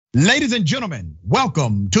Ladies and gentlemen,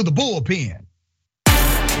 welcome to the Bullpen.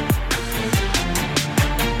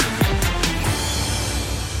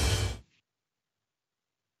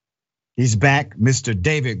 He's back, Mr.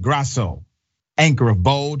 David Grasso, anchor of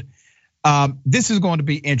Bold. This is going to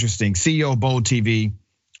be interesting. CEO of Bold TV.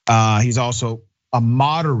 He's also a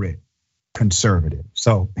moderate conservative.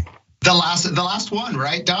 So the last one,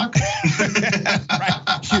 right, Doc? Right.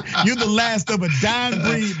 You're the last of a dying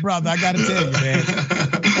breed, brother. I got to tell you, man.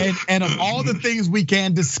 And of all the things we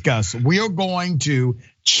can discuss, we are going to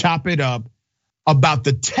chop it up about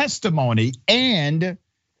the testimony and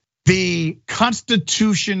the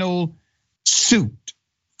constitutional suit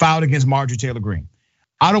filed against Marjorie Taylor Greene.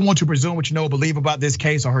 I don't want to presume what you know or believe about this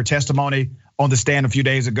case or her testimony on the stand a few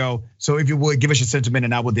days ago. So if you would, give us your sentiment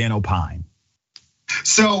and I will then opine.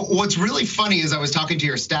 So what's really funny is I was talking to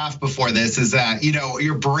your staff before this is that,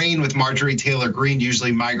 your brain with Marjorie Taylor Greene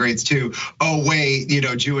usually migrates to, oh wait,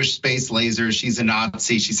 Jewish space lasers, she's a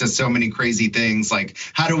Nazi, she says so many crazy things, like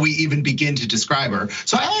how do we even begin to describe her?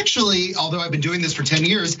 So I actually, although I've been doing this for 10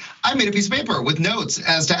 years, I made a piece of paper with notes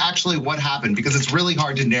as to actually what happened because it's really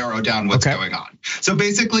hard to narrow down what's going on. So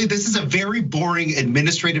basically this is a very boring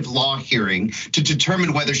administrative law hearing to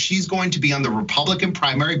determine whether she's going to be on the Republican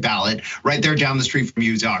primary ballot right there down the street from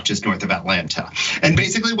you, Doc, just north of Atlanta. And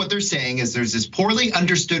basically what they're saying is there's this poorly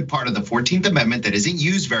understood part of the 14th Amendment that isn't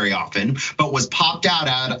used very often, but was popped out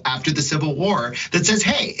after the Civil War that says,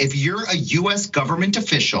 hey, if you're a US government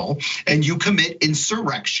official and you commit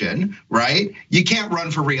insurrection, right, you can't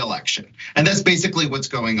run for re-election. And that's basically what's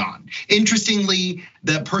going on. Interestingly,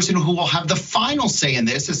 the person who will have the final say in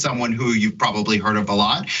this is someone who you've probably heard of a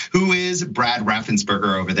lot, who is Brad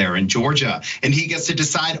Raffensperger over there in Georgia. And he gets to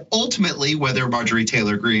decide ultimately whether Marjorie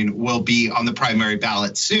Taylor Greene will be on the primary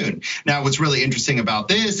ballot soon. Now, what's really interesting about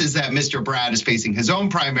this is that Mr. Brad is facing his own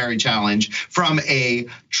primary challenge from a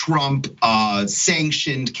Trump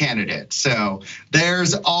sanctioned candidate. So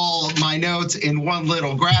there's all my notes in one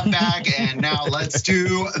little grab bag. And now let's do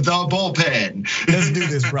the bullpen. Let's do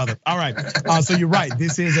this, brother. All right, so you're right.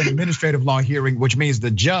 This is an administrative law hearing, which means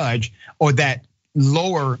the judge or that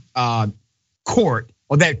lower court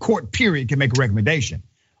or that court period can make a recommendation.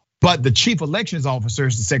 But the chief elections officer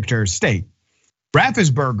is the Secretary of State.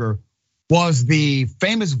 Raffensperger was the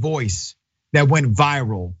famous voice that went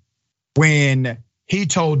viral when he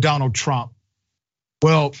told Donald Trump,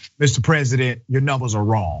 well, Mr. President, your numbers are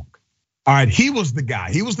wrong. All right, he was the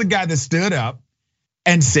guy. He was the guy that stood up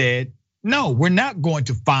and said, no, we're not going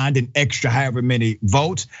to find an extra however many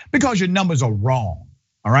votes because your numbers are wrong,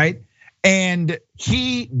 all right? And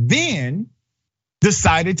he then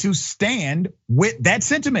decided to stand with that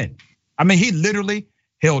sentiment. I mean, he literally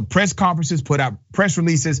held press conferences, put out press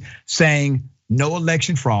releases saying no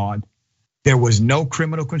election fraud, there was no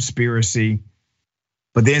criminal conspiracy,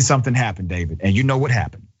 but then something happened, David, and you know what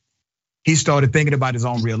happened. He started thinking about his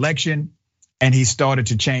own reelection and he started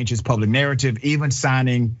to change his public narrative, even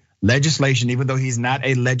signing legislation, even though he's not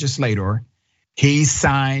a legislator, he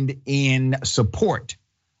signed in support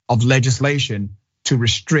of legislation to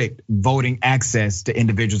restrict voting access to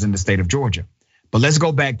individuals in the state of Georgia. But let's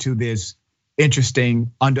go back to this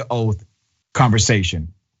interesting under oath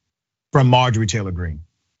conversation from Marjorie Taylor Greene.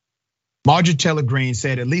 Marjorie Taylor Greene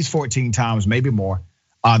said at least 14 times, maybe more,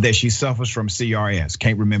 that she suffers from CRS,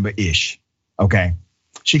 can't remember ish, okay?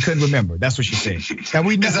 She couldn't remember, that's what she said. Now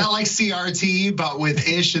we know, is that like CRT, but with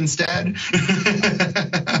ish instead?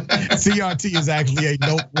 CRT is actually a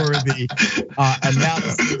noteworthy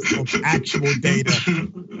analysis of actual data.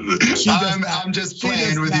 I'm just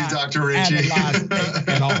playing with you, Dr. Richie. At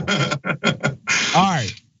all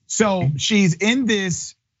right, so she's in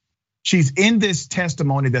this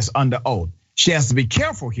testimony that's under oath. She has to be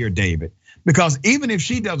careful here, David, because even if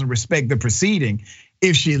she doesn't respect the proceeding,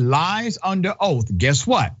 if she lies under oath, guess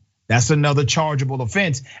what? That's another chargeable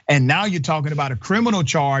offense. And now you're talking about a criminal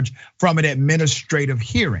charge from an administrative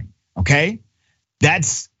hearing, okay?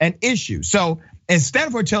 That's an issue. So instead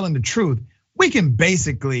of her telling the truth, we can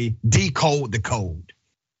basically decode the code.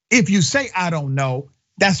 If you say, I don't know,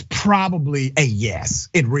 that's probably a yes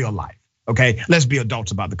in real life, okay? Let's be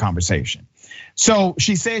adults about the conversation. So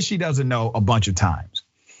she says she doesn't know a bunch of times.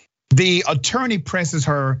 The attorney presses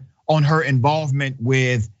her on her involvement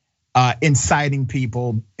with inciting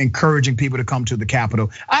people, encouraging people to come to the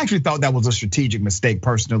Capitol. I actually thought that was a strategic mistake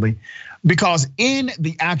personally, because in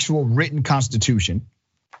the actual written Constitution,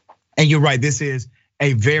 and you're right, this is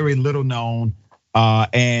a very little known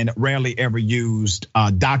and rarely ever used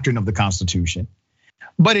doctrine of the Constitution.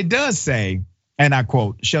 But it does say, and I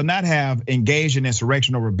quote, shall not have engaged in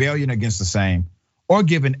insurrection or rebellion against the same, or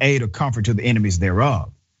given aid or comfort to the enemies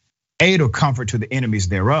thereof. aid or comfort to the enemies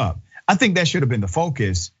thereof. I think that should have been the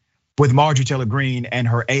focus with Marjorie Taylor Greene and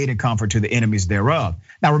her aid and comfort to the enemies thereof.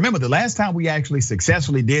 Now, remember, the last time we actually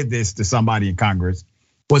successfully did this to somebody in Congress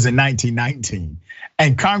was in 1919.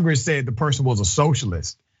 And Congress said the person was a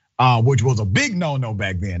socialist, which was a big no-no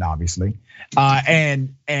back then, obviously.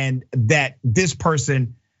 And that this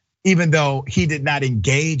person, even though he did not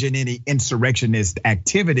engage in any insurrectionist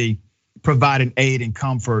activity, provided aid and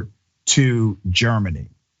comfort to Germany.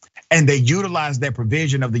 And they utilized that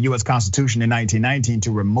provision of the US Constitution in 1919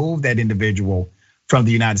 to remove that individual from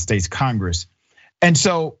the United States Congress. And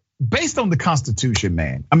so based on the Constitution,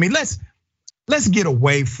 man, I mean, let's get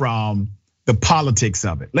away from the politics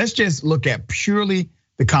of it. Let's just look at purely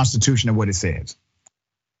the Constitution and what it says.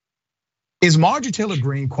 Is Marjorie Taylor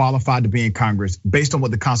Greene qualified to be in Congress based on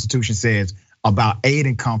what the Constitution says about aid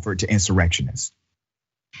and comfort to insurrectionists?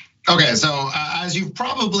 Okay, so as you've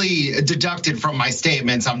probably deducted from my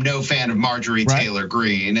statements, I'm no fan of Marjorie Taylor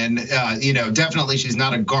Greene, and definitely she's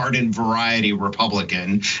not a garden variety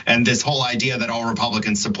Republican. And this whole idea that all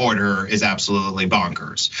Republicans support her is absolutely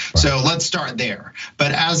bonkers. Right. So let's start there.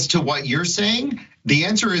 But as to what you're saying, the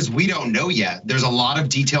answer is we don't know yet. There's a lot of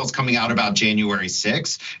details coming out about January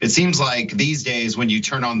 6th. It seems like these days when you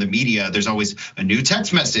turn on the media, there's always a new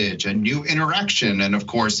text message, a new interaction. And of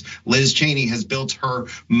course, Liz Cheney has built her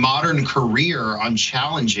modern career on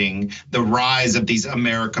challenging the rise of these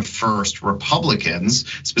America First Republicans,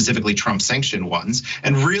 specifically Trump sanctioned ones,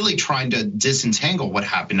 and really trying to disentangle what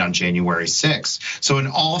happened on January 6th. So in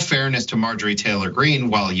all fairness to Marjorie Taylor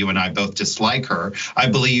Greene, while you and I both dislike her, I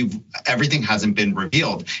believe everything hasn't been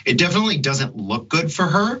revealed. It definitely doesn't look good for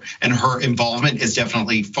her, and her involvement is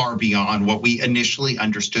definitely far beyond what we initially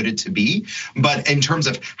understood it to be. But in terms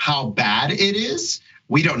of how bad it is,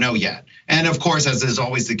 we don't know yet. And of course, as is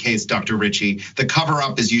always the case, Dr. Ritchie, the cover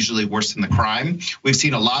up is usually worse than the crime. We've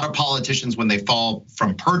seen a lot of politicians when they fall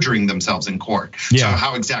from perjuring themselves in court. Yeah. So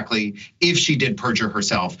how exactly, if she did perjure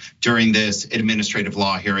herself during this administrative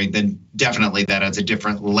law hearing, then definitely that adds a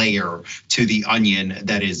different layer to the onion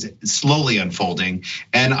that is slowly unfolding.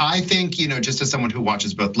 And I think, just as someone who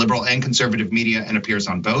watches both liberal and conservative media and appears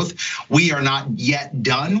on both, we are not yet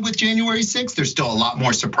done with January 6th. There's still a lot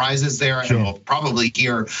more surprises there, sure. And we'll probably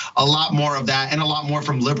hear a lot more of that and a lot more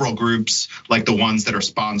from liberal groups like the ones that are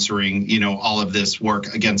sponsoring, all of this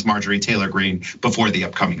work against Marjorie Taylor Greene before the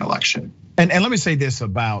upcoming election. And let me say this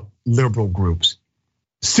about liberal groups.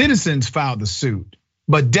 Citizens filed the suit,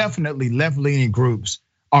 but definitely left-leaning groups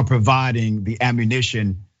are providing the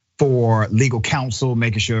ammunition for legal counsel,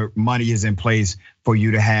 making sure money is in place for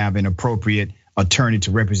you to have an appropriate attorney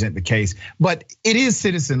to represent the case. But it is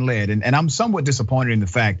citizen-led, and I'm somewhat disappointed in the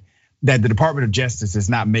fact that the Department of Justice is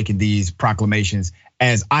not making these proclamations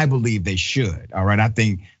as I believe they should. All right, I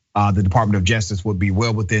think the Department of Justice would be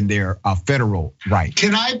well within their federal right.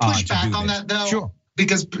 Can I push back on that though? Sure.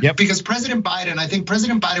 Because President Biden, I think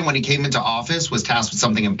President Biden, when he came into office, was tasked with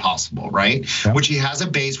something impossible, right? Yeah. Which he has a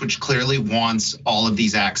base which clearly wants all of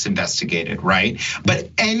these acts investigated, right? But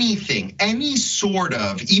anything, any sort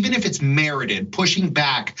of, even if it's merited, pushing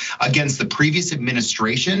back against the previous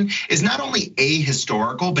administration is not only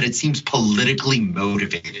ahistorical, but it seems politically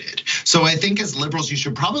motivated. So I think as liberals, you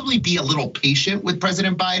should probably be a little patient with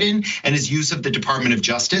President Biden and his use of the Department of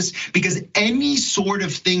Justice, because any sort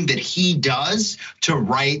of thing that he does to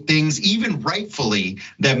right things, even rightfully,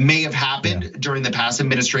 that may have happened during the past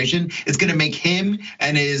administration, is gonna make him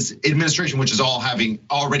and his administration, which is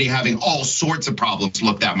already having all sorts of problems,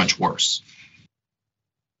 look that much worse.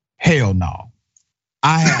 Hell no.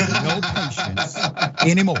 I have no patience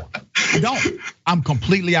anymore. I don't. I'm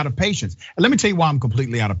completely out of patience. And let me tell you why I'm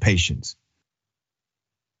completely out of patience.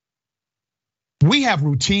 We have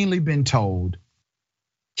routinely been told,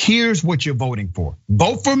 here's what you're voting for.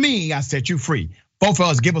 Vote for me, I set you free. Vote for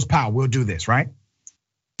us, give us power, we'll do this, right?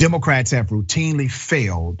 Democrats have routinely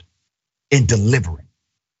failed in delivering.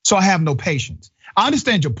 So I have no patience. I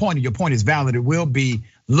understand your point, and your point is valid. It will be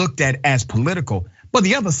looked at as political. But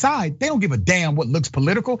the other side, they don't give a damn what looks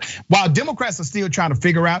political. While Democrats are still trying to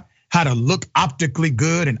figure out how to look optically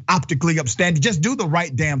good and optically upstanding, just do the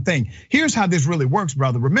right damn thing. Here's how this really works,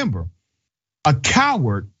 brother. Remember, a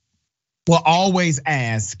coward will always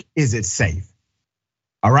ask, is it safe?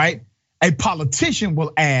 All right? A politician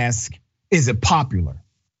will ask, is it popular?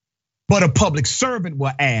 But a public servant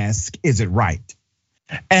will ask, is it right?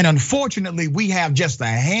 And unfortunately, we have just a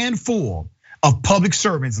handful of public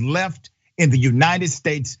servants left in the United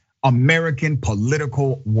States American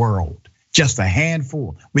political world. Just a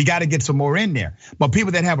handful. We got to get some more in there. But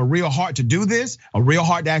people that have a real heart to do this, a real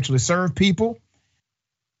heart to actually serve people,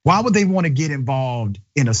 why would they want to get involved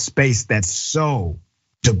in a space that's so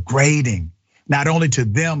degrading, not only to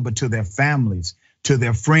them, but to their families, to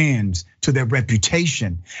their friends, to their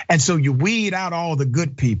reputation. And so you weed out all the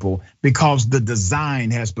good people because the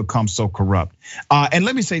design has become so corrupt. And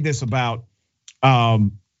let me say this about,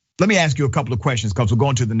 let me ask you a couple of questions because we're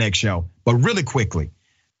going to the next show, but really quickly.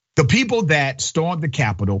 The people that stormed the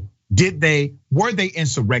Capitol, were they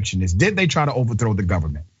insurrectionists? Did they try to overthrow the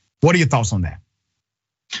government? What are your thoughts on that?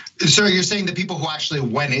 So you're saying the people who actually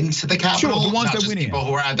went into the Capitol, sure, the ones not that just went people in.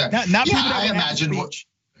 who were at the. Not people that I imagine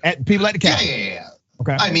people at the Capitol. Yeah.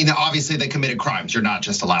 Okay. I mean, obviously they committed crimes. You're not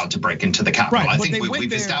just allowed to break into the Capitol. Right, I think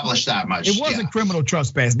we've established that much. It wasn't criminal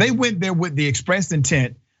trespass. They went there with the expressed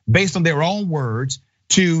intent, based on their own words,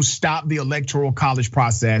 to stop the electoral college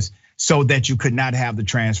process so that you could not have the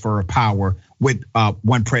transfer of power with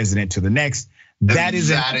one president to the next. That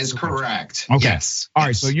is correct. Okay. Yes. All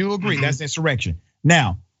right. So you agree that's insurrection.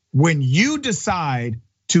 Now, when you decide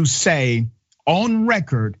to say on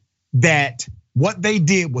record that what they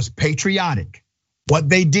did was patriotic, what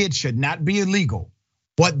they did should not be illegal,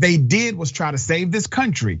 what they did was try to save this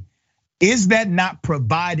country, is that not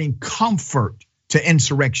providing comfort to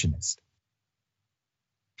insurrectionists?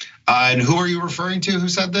 And who are you referring to? Who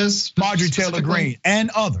said this? Marjorie Taylor Greene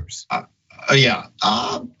and others. Yeah,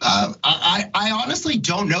 I honestly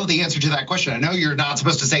don't know the answer to that question. I know you're not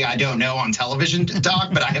supposed to say I don't know on television, Doc,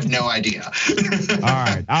 but I have no idea. All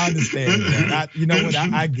right, I understand that. You know what?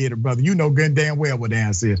 I get it, brother. You know good and damn well what the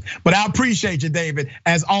answer is. But I appreciate you, David.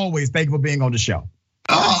 As always, thank you for being on the show.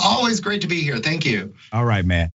 Always great to be here. Thank you. All right, man.